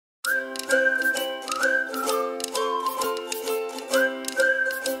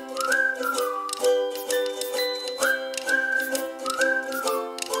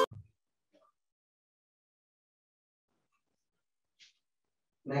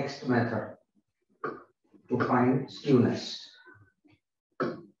next method to find skewness.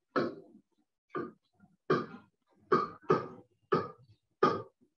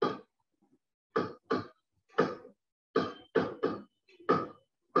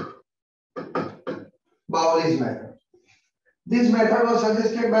 Bowley's method. This method was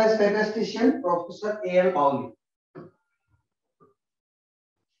suggested by statistician Professor A.L. Bowley.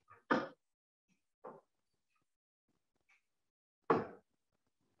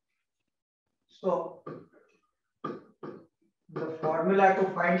 So, the formula to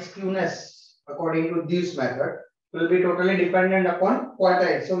find skewness according to this method will be totally dependent upon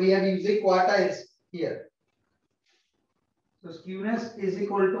quartiles. So, we are using quartiles here. So, skewness is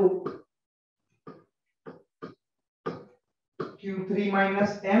equal to Q3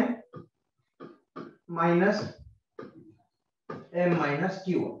 minus M minus M minus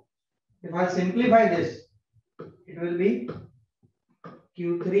Q1. If I simplify this, it will be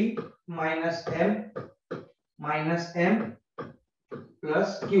Q3 minus M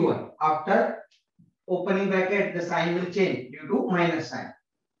plus Q1. After opening bracket, the sign will change due to minus sign.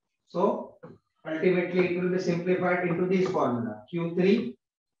 So ultimately it will be simplified into this formula: Q3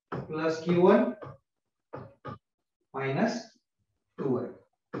 plus Q1 minus 2y.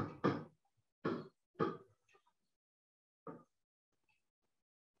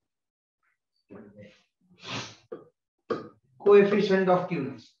 Coefficient of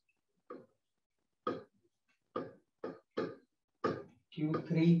skewness.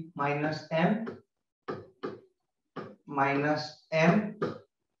 Q3 minus M minus M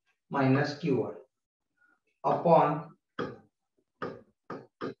minus Q1 upon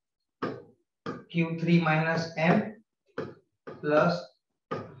Q3 minus M plus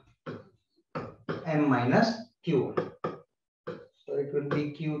M minus Q1. So it will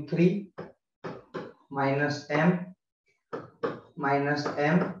be Q3 minus M minus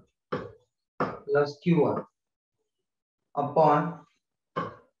M plus Q1 upon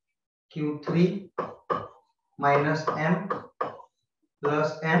Q3 minus M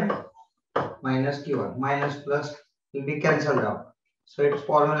plus M minus Q1. Minus plus will be cancelled out. So its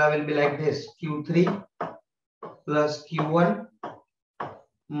formula will be like this: Q3 plus Q1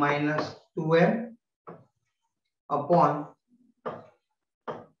 minus 2M upon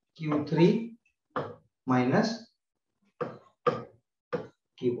Q3 minus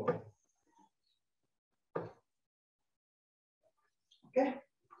Q1. Okay.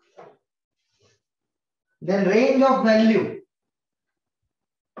 Then range of value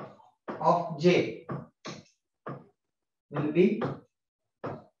of J will be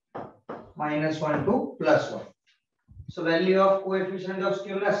 -1 to +1. So value of coefficient of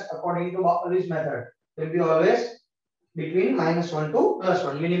skewness according to this method will be always between -1 to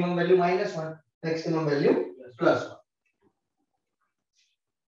 +1. Minimum value -1, maximum value +1.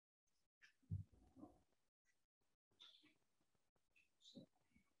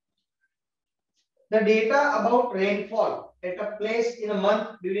 The data about rainfall at a place in a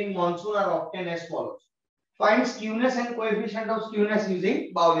month during monsoon are obtained as follows. Find skewness and coefficient of skewness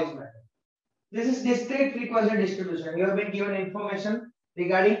using Bowley's method. This is discrete frequency distribution. You have been given information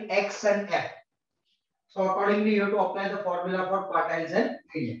regarding X and F. So accordingly, you have to apply the formula for quartiles and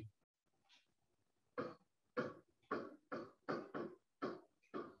median.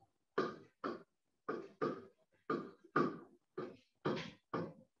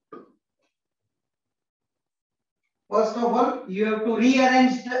 First of all, you have to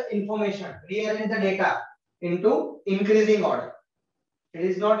rearrange the information, rearrange the data into increasing order. It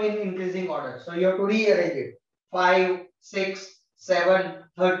is not in increasing order. So you have to rearrange it. 5, 6, 7,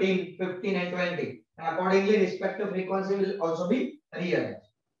 13, 15 and 20. And accordingly, respective frequency will also be rearranged.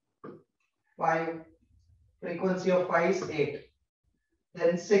 5, frequency of 5 is 8.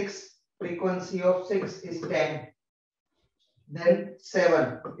 Then 6, frequency of 6 is 10. Then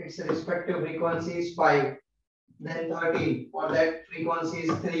 7, its respective frequency is 5. Then 13, for that frequency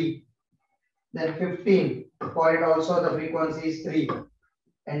is 3. Then 15, for it also the frequency is 3.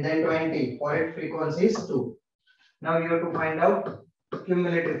 And then 20, for it frequency is 2. Now you have to find out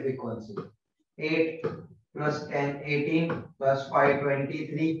cumulative frequency. 8 plus 10, 18 plus 5,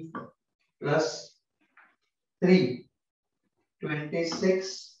 23 plus 3,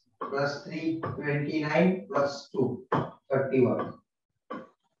 26 plus 3, 29 plus 2, 31.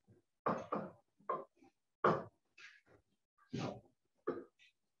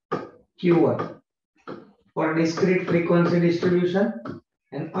 Q1 for discrete frequency distribution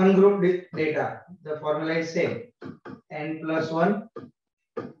and ungrouped data, the formula is same. N plus 1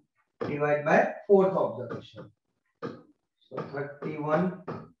 divided by 4th observation. So 31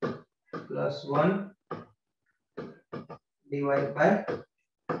 plus 1 divided by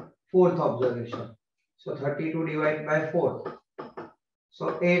fourth observation. So 32 divided by 4.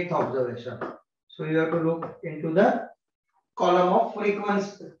 So eighth observation. So you have to look into the column of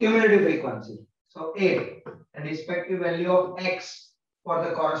frequency, cumulative frequency. So 8, the respective value of x for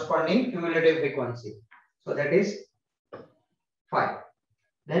the corresponding cumulative frequency. So that is 5.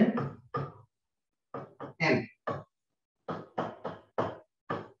 Then n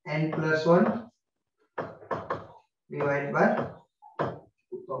plus 1 divided by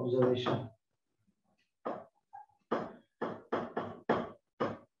observation.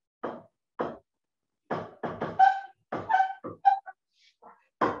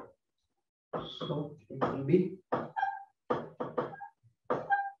 So it will be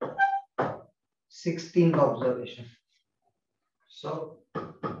 16th observation. So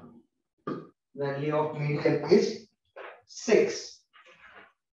value of median is 6.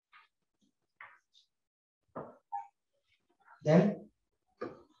 Then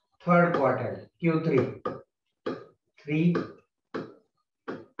third quartile Q3, 3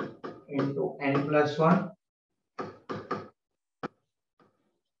 into n plus 1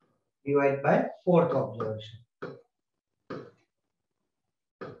 divided by fourth observation.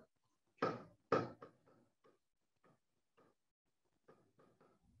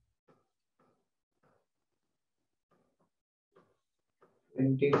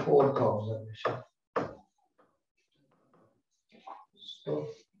 Fourth observation. So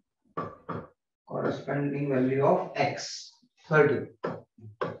corresponding value of x 30.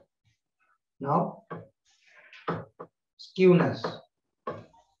 Now skewness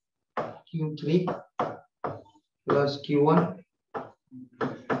Q3 plus Q1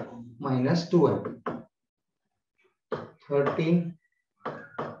 minus 2n. 13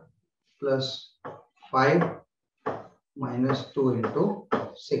 plus 5 minus 2 into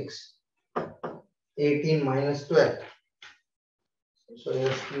 6. 18 minus 12. So your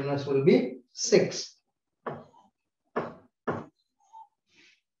skewness will be 6.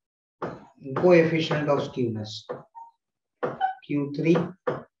 Coefficient of skewness Q3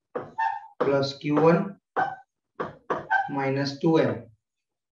 plus Q1 minus 2n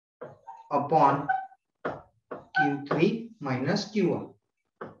upon Q3 minus Q1.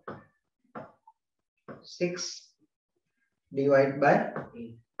 6 divided by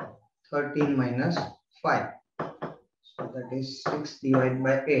 13 minus 5. So that is 6 divided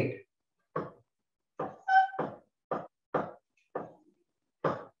by 8.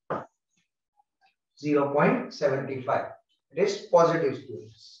 0.75. It is positive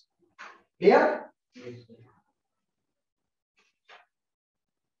skewness. Clear? Yes.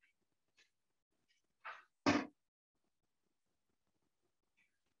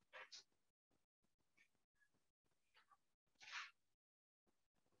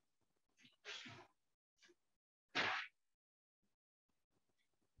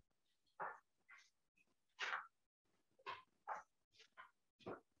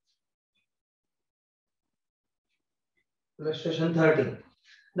 Illustration 13.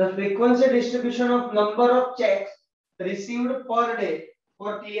 The frequency distribution of number of checks received per day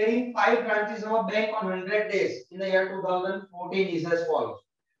for clearing 5 branches of a bank on 100 days in the year 2014 is as follows.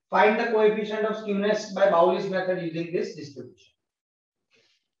 Find the coefficient of skewness by Bowley's method using this distribution.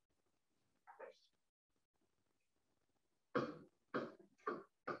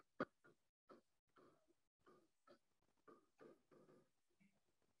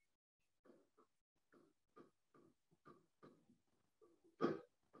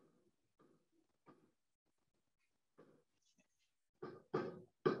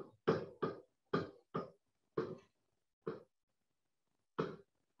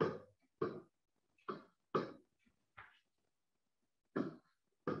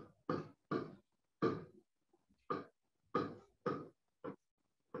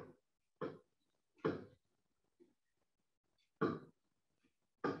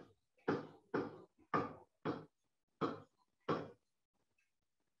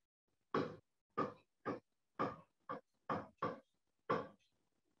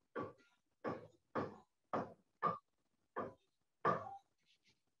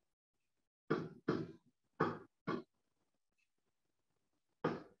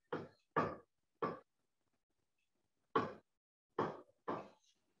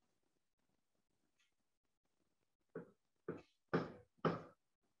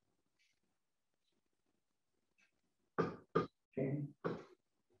 Okay.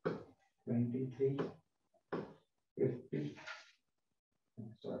 23, 50,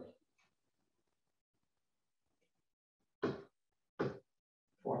 sorry,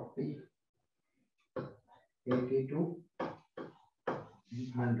 40, 82,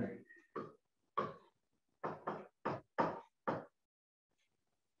 100.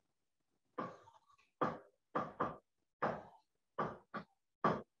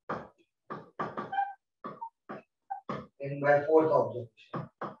 n by fourth observation.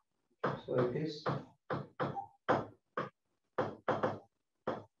 So it is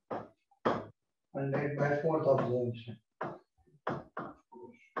 100 by fourth observation.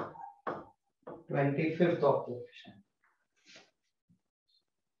 25th observation.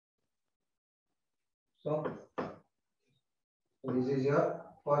 So this is your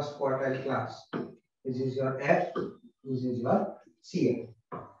first quartile class. This is your F. This is your CF.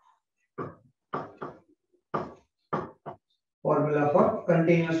 Formula for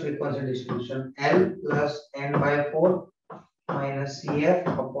continuous frequency distribution: L plus n by 4 minus CF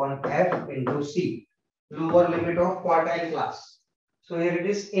upon F into C. Lower limit of quartile class. So here it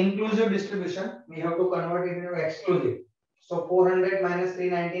is inclusive distribution. We have to convert it into exclusive. So 400 minus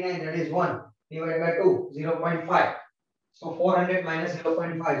 399, that is 1 divided by 2, 0.5. So 400 minus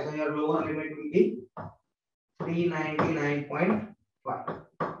 0.5. So your lower limit will be 399.5.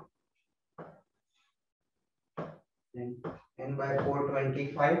 Then n by 4,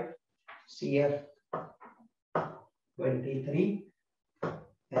 25. CF 23.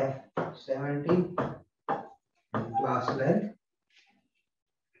 F 17. And class length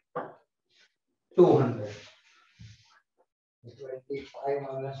 200. 25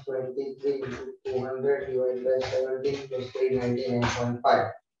 minus 23 into 200 divided by 17 plus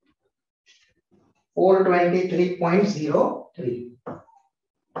 399.5. 423.03.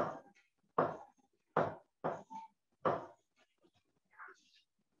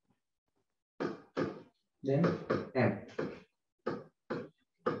 Then M.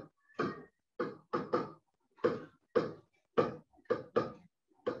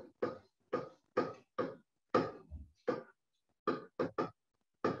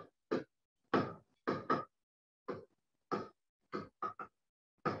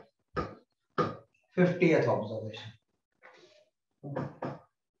 Fiftieth observation.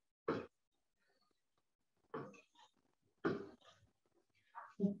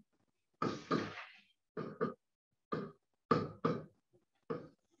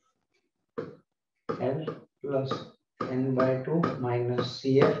 L plus n by 2 minus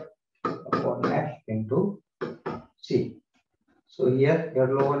CF upon F into C. So here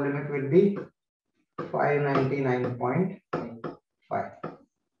your lower limit will be 599.5.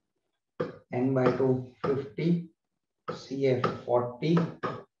 N by 2 50, CF 40,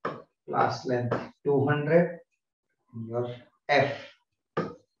 class length 200, your F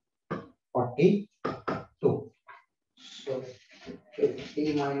 42. So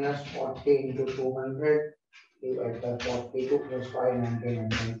 50 minus 40 into 200 divided by 42 plus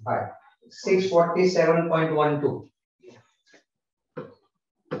 599.5. 647.12.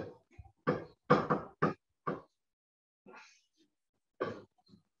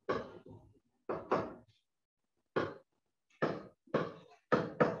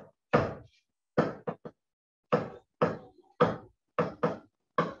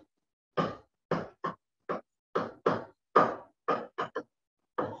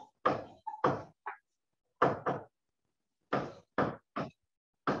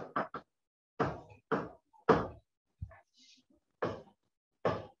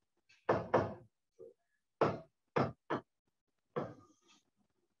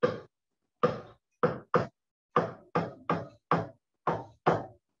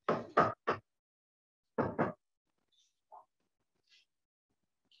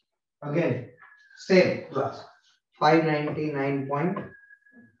 Again, same class. 599.5.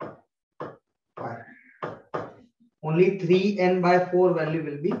 Only 3n by 4 value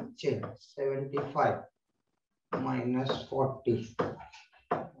will be changed. 75 minus 40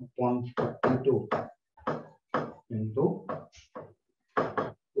 upon 42 into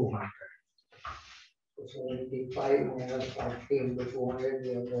 200. So 75 minus 40 into 200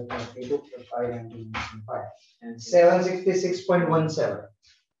 divided by 42 plus 599.5. 766.17.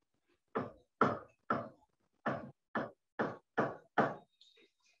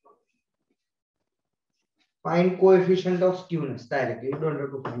 Find coefficient of skewness directly. You don't have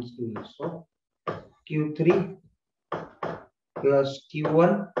to find skewness. So Q3 plus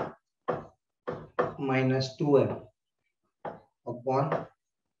Q1 minus 2M upon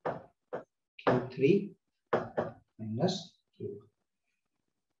Q3 minus Q1.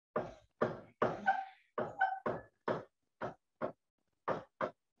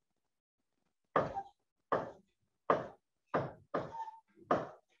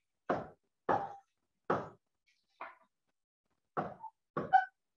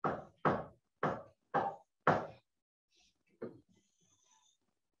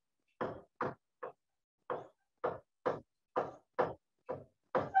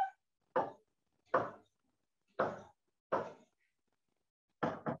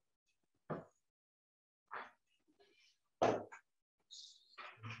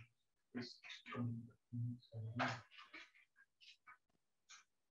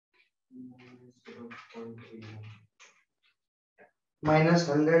 minus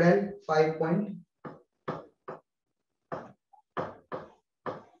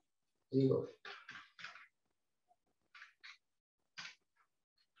 105.0.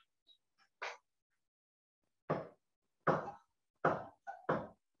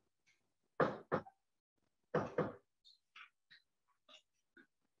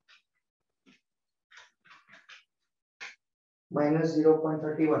 Minus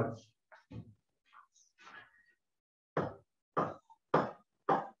 0.31.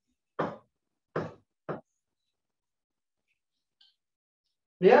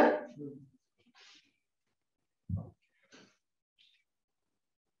 Clear?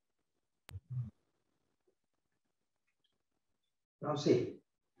 Now see.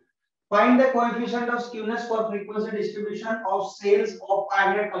 Find the coefficient of skewness for frequency distribution of sales of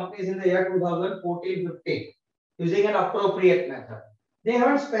 500 companies in the year 2014-15 using an appropriate method. They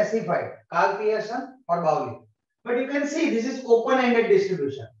haven't specified Carl Pearson or Bowley. But you can see this is open-ended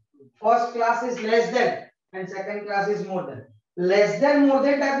distribution. First class is less than and second class is more than. Less than more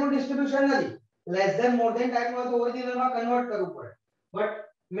than type of distribution nahi. Less than more than type of original ma convert karu pade. But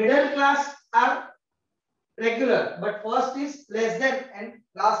middle class are regular, but first is less than and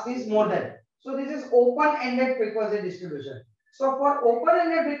last is more than. So this is open-ended frequency distribution. So for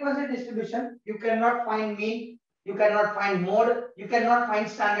open-ended frequency distribution, you cannot find mean, you cannot find mode, you cannot find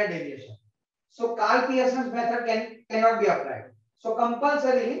standard deviation. So Carl Pearson's method cannot be applied. So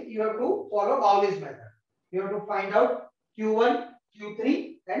compulsorily you have to follow Bowley's method. You have to find out Q1,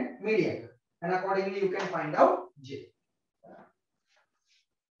 Q3 and median, and accordingly you can find out J.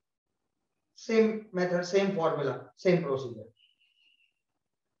 Same method, same formula, same procedure.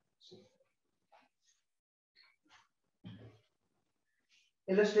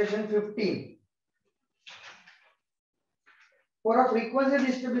 Illustration 15. For a frequency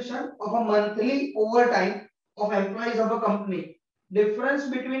distribution of a monthly overtime of employees of a company, difference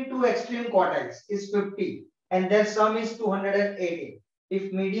between two extreme quartiles is 50 and their sum is 280.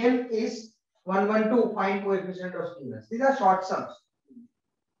 If median is 112, find coefficient of skewness. These are short sums.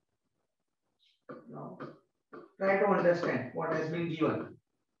 Now, try to understand what has been given.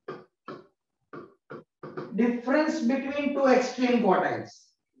 Difference between two extreme quartiles.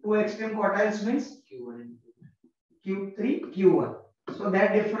 Two extreme quartiles means Q1, Q3, Q1. So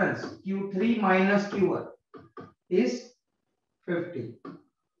that difference Q3 minus Q1 is 50.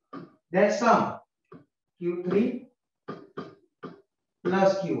 That sum Q3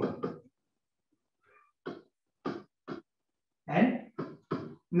 plus Q1 and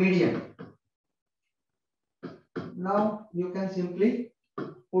median. Now you can simply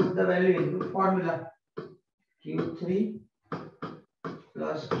put the value into formula. Q3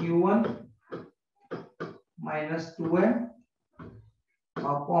 plus Q1 minus 2n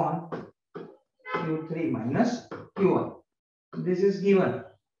upon Q3 minus Q1. This is given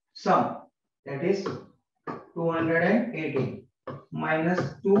sum, that is 218 minus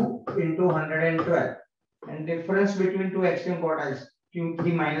 2 into 112, and difference between two extreme quartiles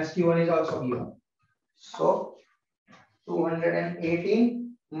Q3 minus Q1 is also given. So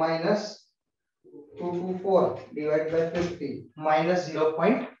 218 minus 224 divided by 50 minus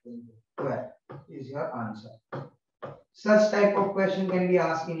 0.12 is your answer. Such type of question can be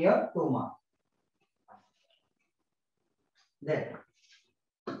asked in your 2 mark. Then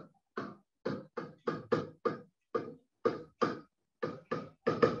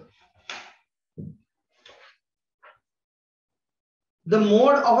the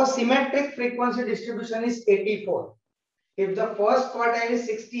mode of a symmetric frequency distribution is 84. If the first quartile is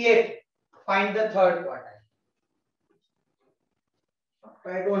 68, find the third quartile.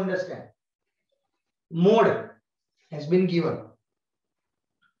 Try to understand. Mode has been given.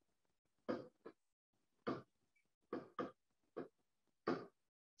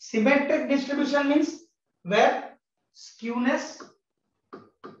 Symmetric distribution means where skewness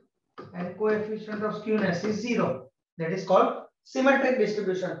and coefficient of skewness is 0. That is called symmetric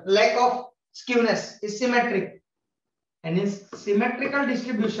distribution. Lack of skewness is symmetric. And in symmetrical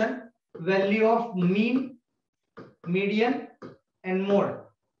distribution, value of mean, median and mode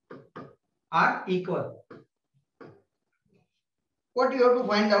are equal. What you have to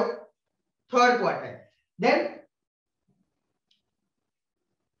find out? Third quartile. Then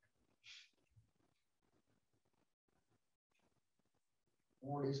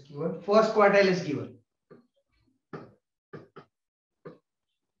mode is given. First quartile is given.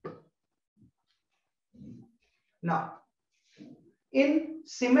 Now, in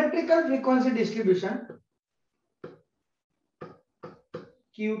symmetrical frequency distribution,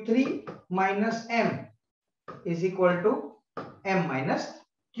 Q3 minus M is equal to M minus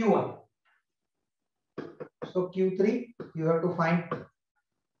Q1. So Q3 you have to find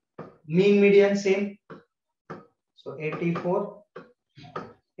mean median same. So 84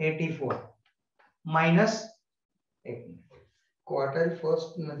 minus quartile first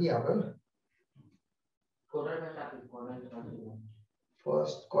નથી આવે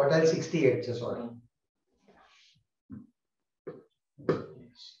first quartile 68 છે sorry.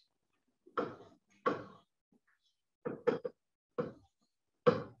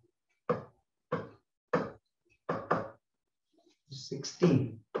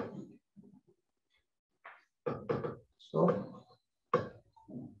 So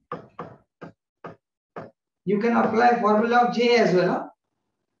you can apply formula of J as well. Huh?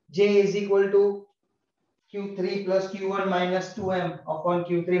 J is equal to Q3 plus Q1 minus 2M upon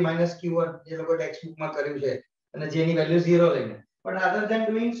Q3 minus Q1. ये लोगों textbook में करियो है અને J ની value 0 लेने. But rather than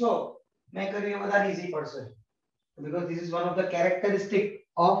doing so, मैं करियो વધારે easy પડશે. Because this is one of the characteristic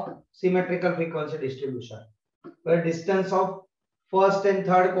of symmetrical frequency distribution. Where distance of first and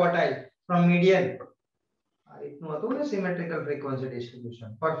third quartile from median itનું હતું ને symmetrical frequency distribution.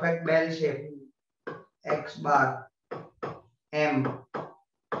 Perfect bell shape. X bar M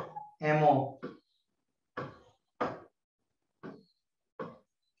MO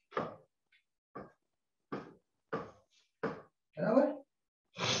बराबर.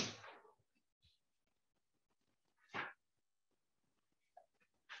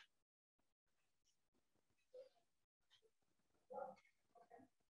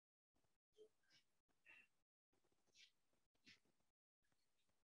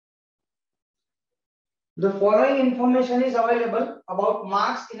 The following information is available about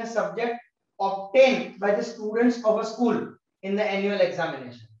marks in a subject obtained by the students of a school in the annual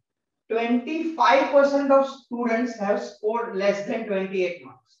examination. 25% of students have scored less than 28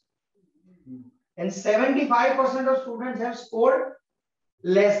 marks. And 75% of students have scored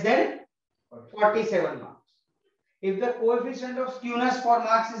less than 47 marks. If the coefficient of skewness for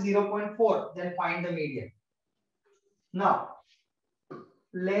marks is 0.4, then find the median. Now,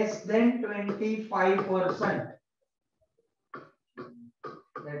 less than 25%,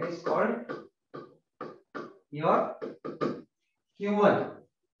 that is called your Q1,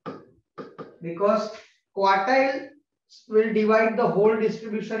 because quartile will divide the whole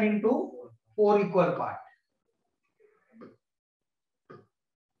distribution into 4 equal parts.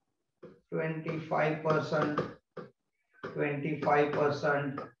 25%,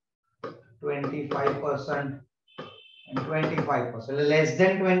 25%, 25%, and 25%. Less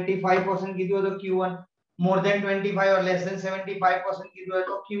than 25% give you the Q1, more than 25 or less than 75% give you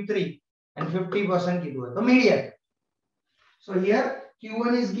the Q3, and 50% give you the median. So here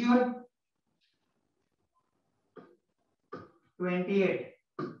Q1 is given 28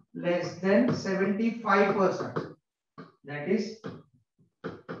 less than 75%, that is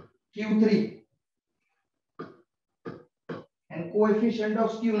Q3, and coefficient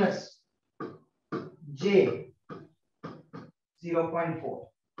of skewness J 0.4.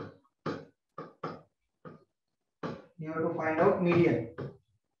 You have to find out median.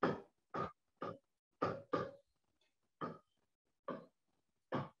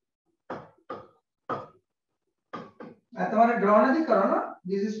 तुम्हारे draw नहीं करो ना.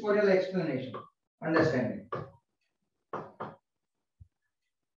 This is for your explanation, understanding.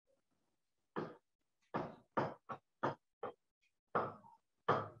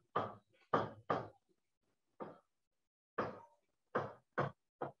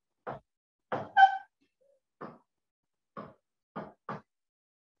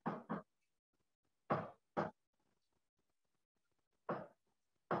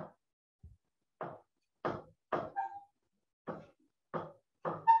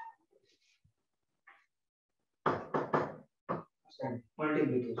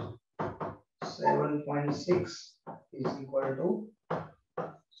 Multiplication 7.6 is equal to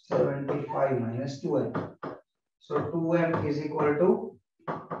 75 minus 2m. So 2m is equal to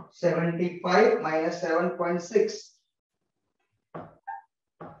 75 minus 7.6.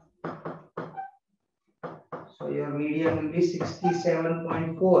 So your median will be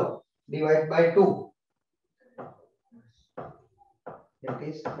 67.4 divided by 2. That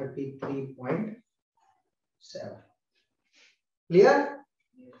is 33.7. Clear?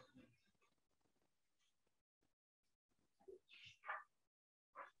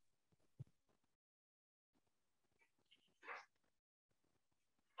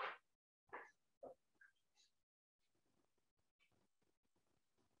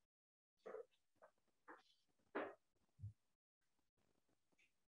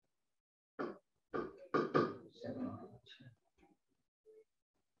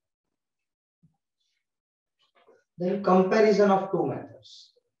 Then comparison of two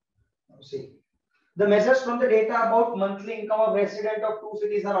methods. See, the measures from the data about monthly income of resident of two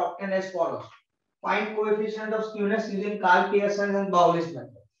cities are obtained as follows. Find coefficient of skewness using Karl-Pearson and Bowley's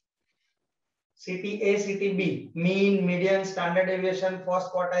method. City A, city B, mean, median, standard deviation,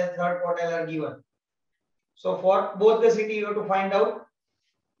 first quartile, third quartile are given. So for both the city, you have to find out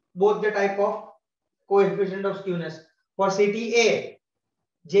both the type of coefficient of skewness. For city A,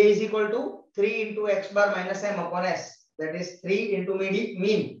 J is equal to 3 into x bar minus m upon s. That is 3 into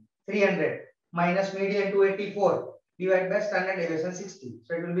mean 300 minus median 284 divided by standard deviation 60.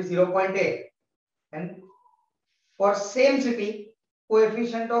 So it will be 0.8. And for same city,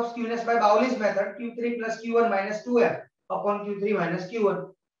 coefficient of skewness by Bowley's method, Q3 plus Q1 minus 2m upon Q3 minus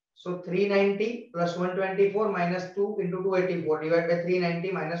Q1. So 390 plus 124 minus 2 into 284 divided by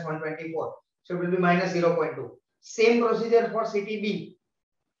 390 minus 124. So it will be minus 0.2. Same procedure for city B.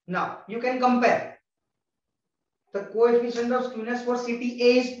 Now you can compare. The coefficient of skewness for city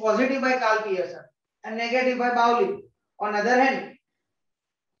A is positive by Karl-Pearson and negative by Bowley. On other hand,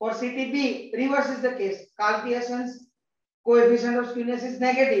 for city B, reverse is the case. Karl-Pearson's coefficient of skewness is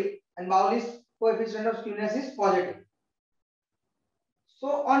negative and Bowley's coefficient of skewness is positive.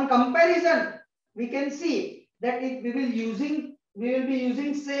 So on comparison, we can see that if we will be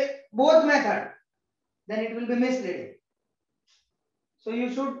using say both method, then it will be misleading. So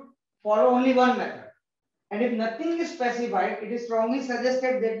you should follow only one method. And if nothing is specified, it is strongly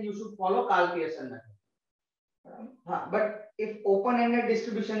suggested that you should follow Karl-Pearson method. But if open-ended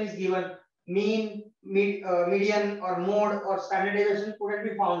distribution is given, mean, median or mode or standard deviation couldn't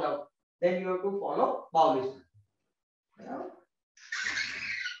be found out, then you have to follow Bowley's method.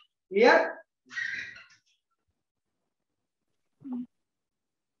 Clear?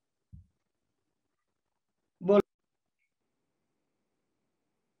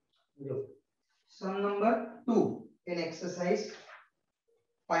 Sum number 2 in exercise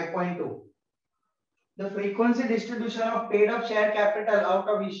 5.2. The frequency distribution of paid up share capital out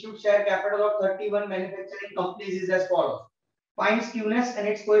of issued share capital of 31 manufacturing companies is as follows. Find skewness and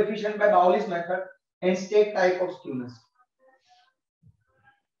its coefficient by Bowley's method and state type of skewness.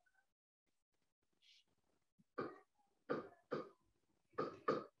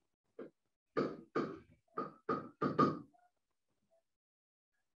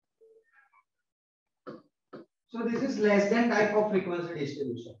 So this is less than type of frequency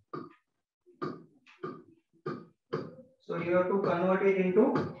distribution. So you have to convert it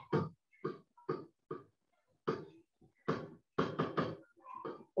into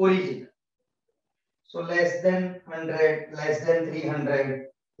origin. So less than 100, less than 300,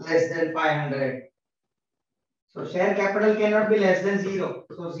 less than 500. So share capital cannot be less than 0.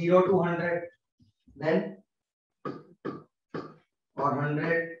 So 0 to 100, then or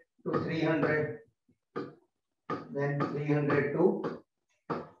 100 to 300. Then 300 to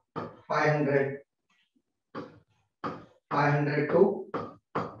 500, 500 to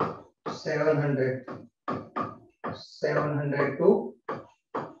 700, 700 to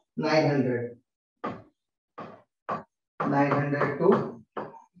 900, 900 to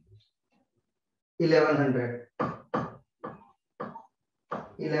 1100,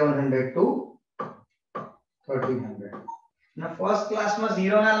 1100 to 1300. Now first class में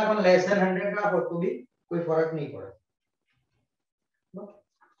 0 ना अपन less than 100 का हो तो भी कोई फर्क नहीं पड़ा.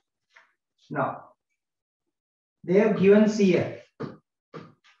 Now they have given CF.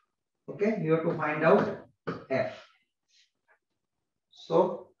 Okay, you have to find out F.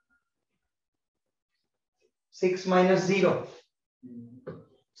 So 6 minus 0,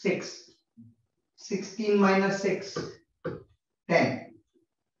 6. 16 minus 6, 10.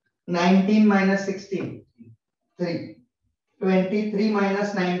 19 minus 16, 3. 23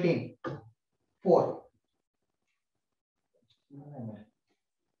 minus 19, 4.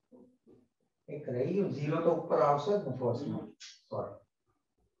 एक रही 0 तो ऊपर आवश्यक है फर्स्ट में. Sorry.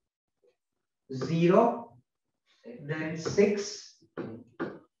 0, then 6,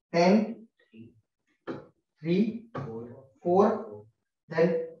 10, 3, 4, then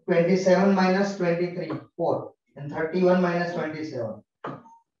 27 minus 23, 4, and 31 minus 27,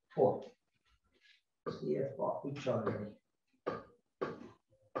 4. CF which already.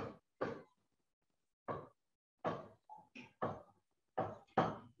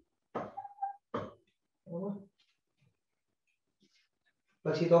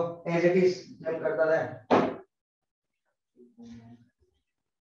 પછી તો એઝ ઇટ ઇઝ જેમ કરતા રહે.